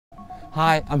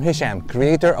Hi, I'm Hisham,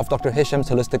 creator of Dr. Hisham's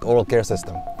Holistic Oral Care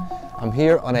System. I'm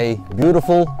here on a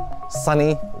beautiful,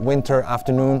 sunny winter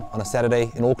afternoon on a Saturday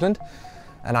in Auckland,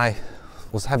 and I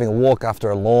was having a walk after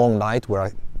a long night where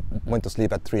I went to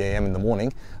sleep at 3 a.m. in the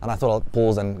morning, and I thought I'd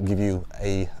pause and give you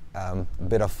a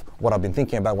bit of what I've been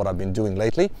thinking about, what I've been doing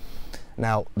lately.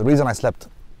 Now, the reason I slept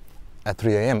at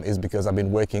 3 a.m. is because I've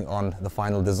been working on the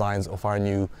final designs of our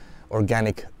new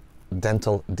organic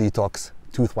dental detox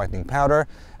tooth whitening powder,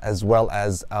 as well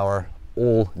as our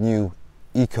all new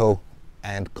eco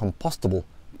and compostable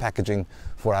packaging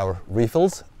for our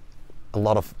refills. A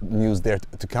lot of news there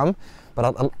to come,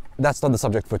 but that's not the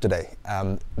subject for today.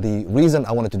 The reason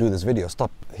I wanted to do this video,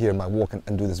 stop here in my walk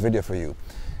and do this video for you,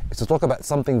 is to talk about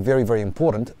something very, very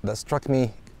important that struck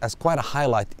me as quite a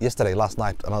highlight last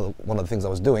night. One of the things I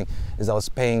was doing is I was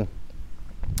paying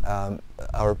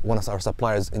one of our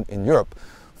suppliers in Europe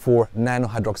for Nano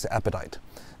Hydroxyapatite.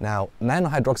 Now, Nano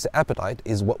Hydroxyapatite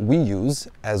is what we use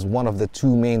as one of the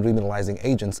two main remineralizing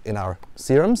agents in our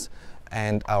serums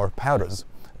and our powders,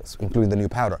 including the new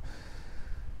powder.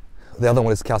 The other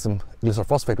one is calcium glycerol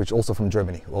phosphate, which is also from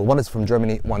Germany. Well, one is from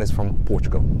Germany, one is from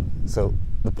Portugal. So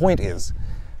the point is,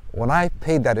 when I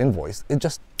paid that invoice, it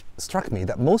just struck me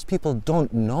that most people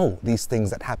don't know these things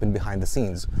that happen behind the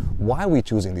scenes. Why are we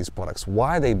choosing these products?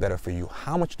 Why are they better for you?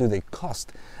 How much do they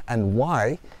cost? And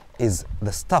why is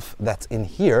the stuff that's in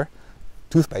here,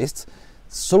 toothpaste,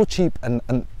 so cheap and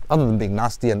other than being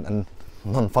nasty and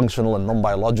non-functional and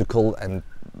non-biological, and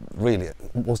really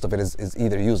most of it is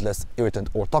either useless, irritant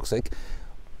or toxic,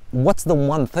 what's the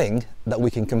one thing that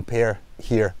we can compare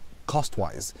here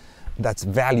cost-wise that's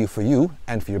value for you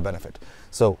and for your benefit?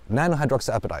 So Nano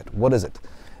Hydroxyapatite, what is it?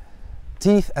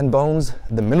 Teeth and bones,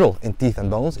 the mineral in teeth and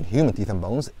bones, in human teeth and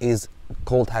bones, is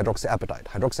called hydroxyapatite.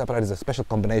 Hydroxyapatite is a special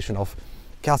combination of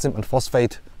calcium and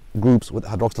phosphate groups with a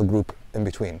hydroxyl group in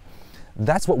between.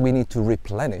 That's what we need to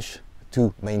replenish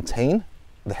to maintain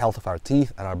the health of our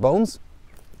teeth and our bones,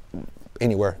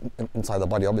 anywhere inside the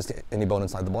body, obviously any bone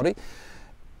inside the body.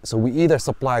 So we either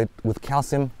supply it with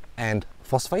calcium and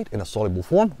phosphate in a soluble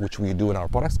form, which we do in our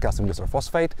products, calcium glycerol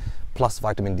phosphate, plus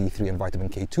vitamin D3 and vitamin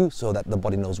K2, so that the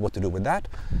body knows what to do with that,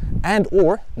 and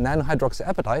or Nano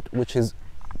Hydroxyapatite, which is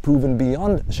proven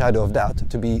beyond shadow of doubt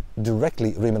to be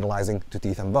directly remineralizing to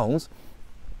teeth and bones,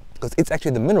 because it's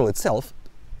actually the mineral itself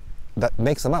that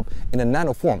makes them up in a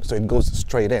nano form, so it goes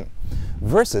straight in,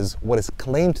 versus what is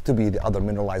claimed to be the other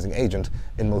mineralizing agent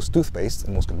in most toothpastes,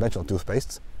 in most conventional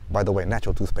toothpastes. By the way,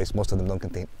 natural toothpaste, most of them don't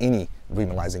contain any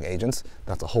remineralizing agents.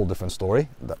 That's a whole different story.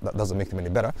 That doesn't make them any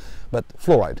better. But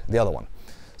fluoride, the other one.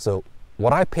 So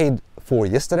what I paid for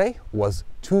yesterday was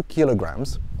 2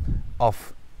 kilograms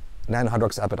of Nano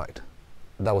Hydroxyapatite.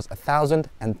 That was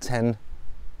 1,010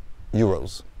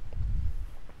 euros,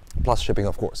 plus shipping,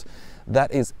 of course.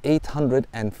 That is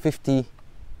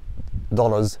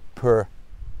 $850 per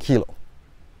kilo.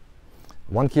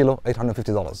 1 kilo,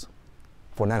 $850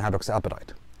 for Nano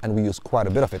Hydroxyapatite. And we use quite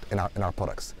a bit of it in our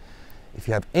products. If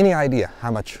you have any idea how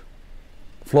much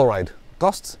fluoride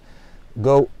costs,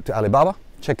 go to Alibaba,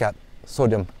 check out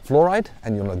Sodium Fluoride,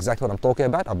 and you'll know exactly what I'm talking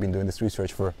about. I've been doing this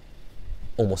research for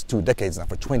almost 2 decades now.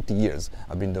 For 20 years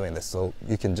I've been doing this, so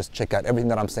you can just check out everything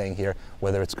that I'm saying here,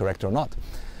 whether it's correct or not.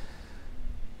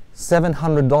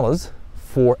 $700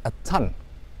 for a ton.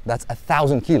 That's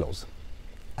 1,000 kilos.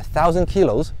 1,000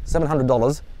 kilos,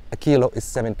 $700. A kilo is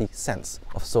 70 cents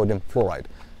of sodium fluoride.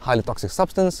 Highly toxic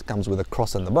substance, comes with a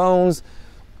cross in the bones,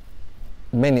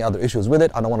 many other issues with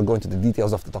it. I don't want to go into the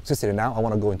details of the toxicity now. I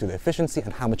want to go into the efficiency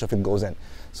and how much of it goes in.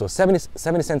 So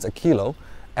 70 cents a kilo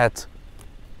at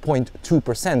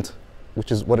 0.2%,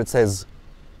 which is what it says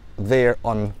there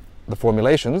on the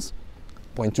formulations,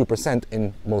 0.2%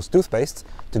 in most toothpastes,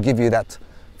 to give you that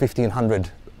 1,500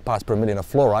 parts per million of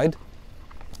fluoride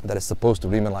that is supposed to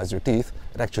remineralize your teeth.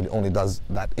 It actually only does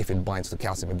that if it binds to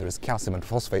calcium. If there is calcium and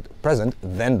phosphate present,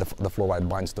 then the fluoride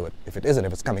binds to it. If it isn't,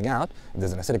 if it's coming out, if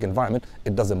there's an acidic environment,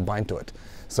 it doesn't bind to it.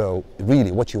 So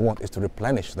really what you want is to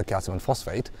replenish the calcium and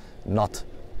phosphate, not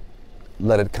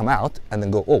let it come out and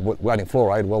then go, oh, we're adding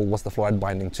fluoride, well, what's the fluoride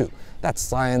binding to? That's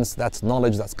science, that's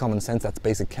knowledge, that's common sense, that's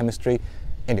basic chemistry.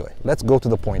 Anyway, let's go to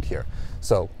the point here.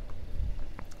 So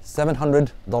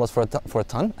 $700 for a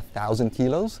ton, 1,000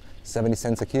 kilos, 70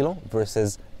 cents a kilo,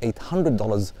 versus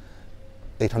 $850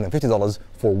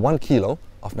 for 1 kilo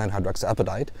of Nano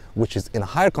Hydroxyapatite, which is in a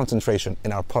higher concentration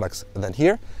in our products than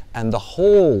here, and the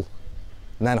whole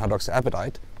Nano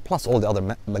Hydroxyapatite, plus all the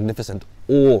other magnificent,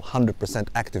 all 100%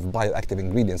 active bioactive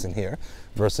ingredients in here,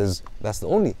 versus that's the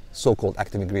only so-called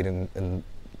active ingredient in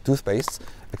toothpastes,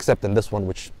 except in this one,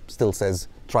 which still says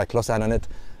triclosan on it.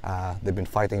 They've been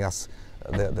fighting us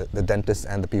the dentists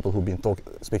and the people who've been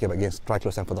speaking against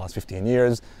triclosan for the last 15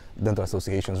 years, dental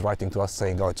associations writing to us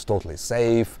saying, oh, it's totally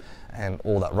safe and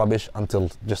all that rubbish, until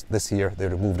just this year they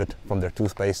removed it from their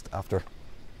toothpaste after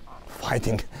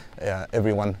fighting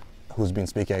everyone who's been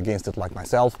speaking against it, like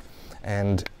myself.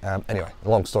 And anyway,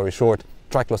 long story short,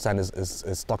 triclosan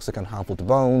is toxic and harmful to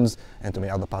bones and to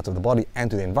many other parts of the body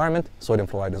and to the environment. Sodium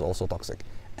fluoride is also toxic,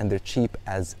 and they're cheap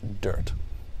as dirt.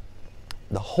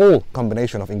 The whole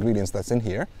combination of ingredients that's in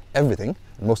here, everything,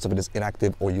 most of it is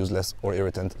inactive or useless or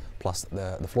irritant, plus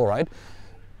the fluoride,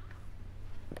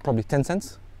 probably 10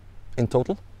 cents in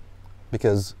total,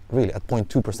 because really at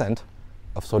 0.2%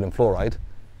 of sodium fluoride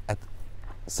at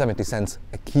 70 cents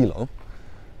a kilo,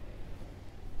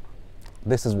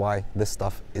 this is why this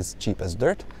stuff is cheap as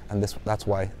dirt, and that's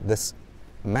why this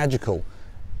magical,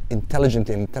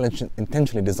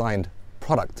 intentionally designed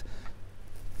product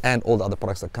and all the other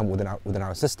products that come within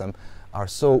our system are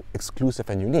so exclusive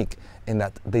and unique, in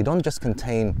that they don't just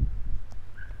contain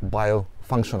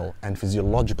biofunctional and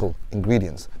physiological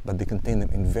ingredients, but they contain them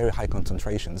in very high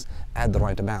concentrations at the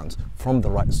right amounts from the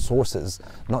right sources,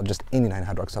 not just any Nano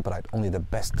Hydroxyapatite. Only the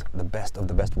best of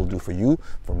the best will do for you,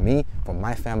 for me, for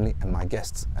my family and my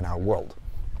guests and our world.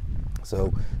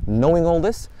 So knowing all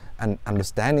this and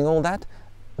understanding all that,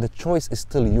 the choice is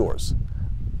still yours.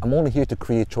 I'm only here to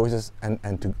create choices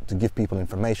and to give people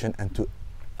information and to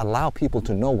allow people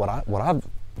to know what I've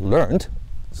learned.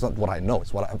 It's not what I know,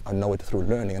 it's what I know it through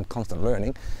learning and constant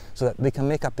learning, so that they can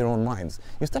make up their own minds.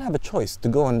 You still have a choice to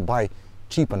go and buy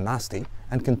cheap and nasty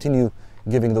and continue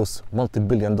giving those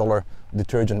multi-billion-dollar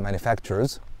detergent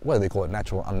manufacturers, whether they call it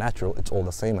natural or unnatural, it's all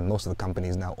the same, and most of the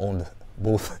companies now own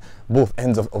both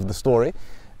ends of the story.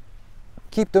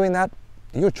 Keep doing that,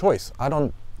 your choice. I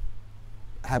don't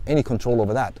have any control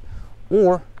over that.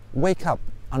 Or wake up,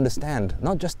 understand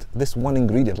not just this one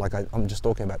ingredient like I'm just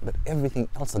talking about, but everything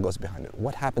else that goes behind it.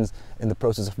 What happens in the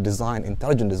process of design,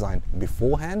 intelligent design,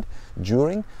 beforehand,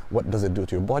 during, what does it do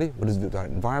to your body, what does it do to our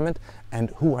environment,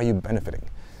 and who are you benefiting?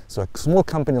 So a small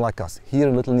company like us here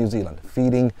in Little New Zealand,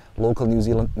 feeding local New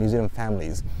Zealand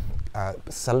families,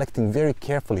 selecting very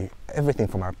carefully everything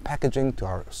from our packaging to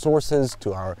our sources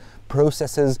to our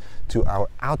processes to our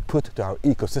output to our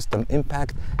ecosystem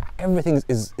impact. Everything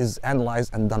is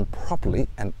analyzed and done properly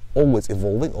and always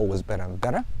evolving, always better and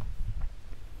better.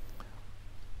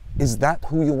 Is that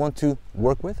who you want to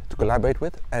work with, to collaborate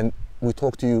with? And we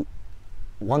talk to you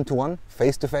one-to-one,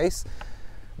 face-to-face,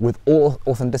 with all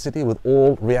authenticity, with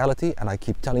all reality, and I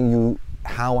keep telling you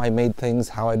how I made things,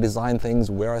 how I design things,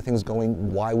 where are things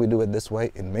going, why we do it this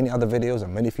way. In many other videos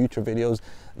and many future videos,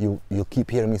 you'll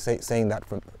keep hearing me saying that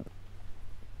from,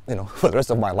 for the rest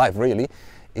of my life, really.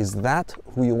 Is that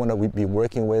who you want to be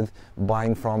working with,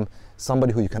 buying from?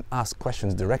 Somebody who you can ask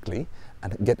questions directly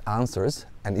and get answers,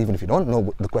 and even if you don't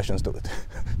know the questions to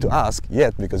ask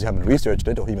yet because you haven't researched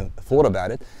it or even thought about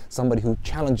it, somebody who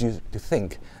challenges you to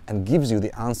think and gives you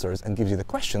the answers and gives you the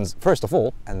questions first of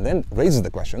all, and then raises the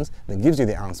questions, then gives you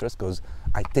the answers, because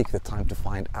I take the time to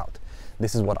find out.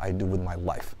 This is what I do with my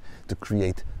life, to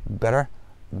create better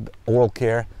oral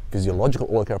care, physiological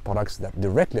oral care products that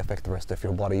directly affect the rest of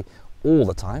your body all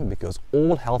the time, because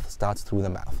all health starts through the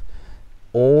mouth.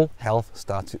 All health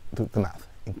starts through the mouth,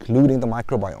 including the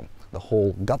microbiome. The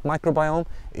whole gut microbiome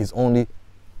is only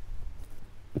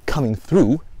coming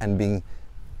through and being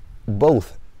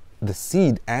both the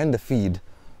seed and the feed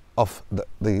of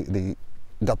the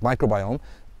gut microbiome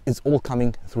is all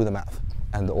coming through the mouth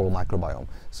and the oral microbiome.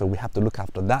 So we have to look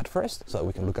after that first, so that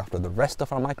we can look after the rest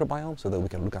of our microbiome, so that we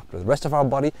can look after the rest of our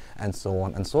body, and so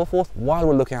on and so forth, while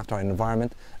we're looking after our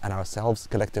environment and ourselves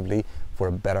collectively for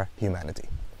a better humanity.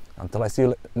 Until I see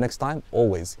you next time,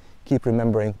 always keep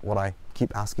remembering what I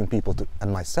keep asking people to,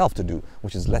 and myself to do,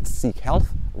 which is let's seek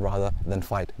health rather than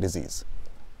fight disease.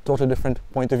 Totally different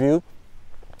point of view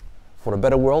for a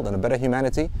better world and a better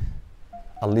humanity.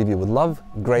 I'll leave you with love,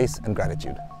 grace, and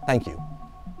gratitude. Thank you.